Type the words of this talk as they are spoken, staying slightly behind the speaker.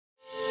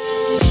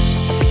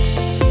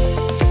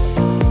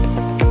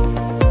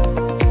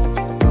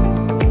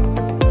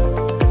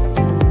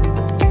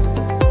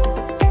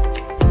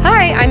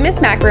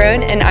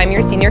Macaroon, and I'm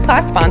your senior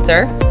class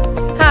sponsor.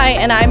 Hi,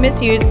 and I'm Miss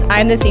Hughes.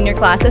 I'm the senior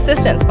class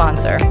assistant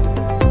sponsor.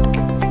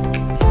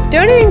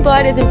 Donating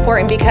blood is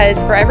important because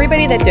for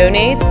everybody that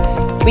donates,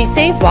 we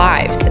save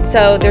lives.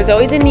 So there's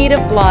always a need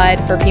of blood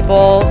for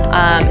people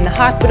in the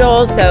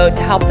hospital, so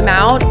to help them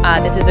out,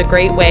 this is a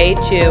great way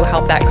to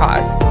help that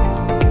cause.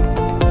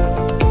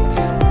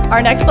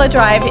 Our next blood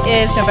drive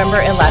is November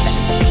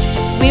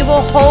 11th. We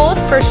will hold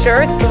for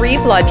sure 3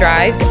 blood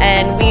drives,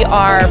 and we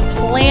are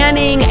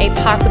planning a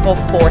possible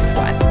 4th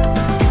one.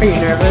 Are you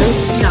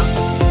nervous? No.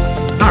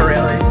 Not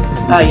really.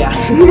 Oh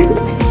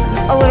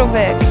yeah. A little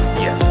bit.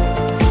 Yeah.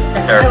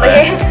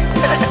 Really?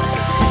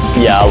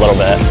 Yeah, a little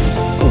bit.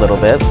 A little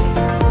bit.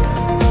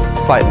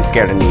 Slightly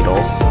scared of needles.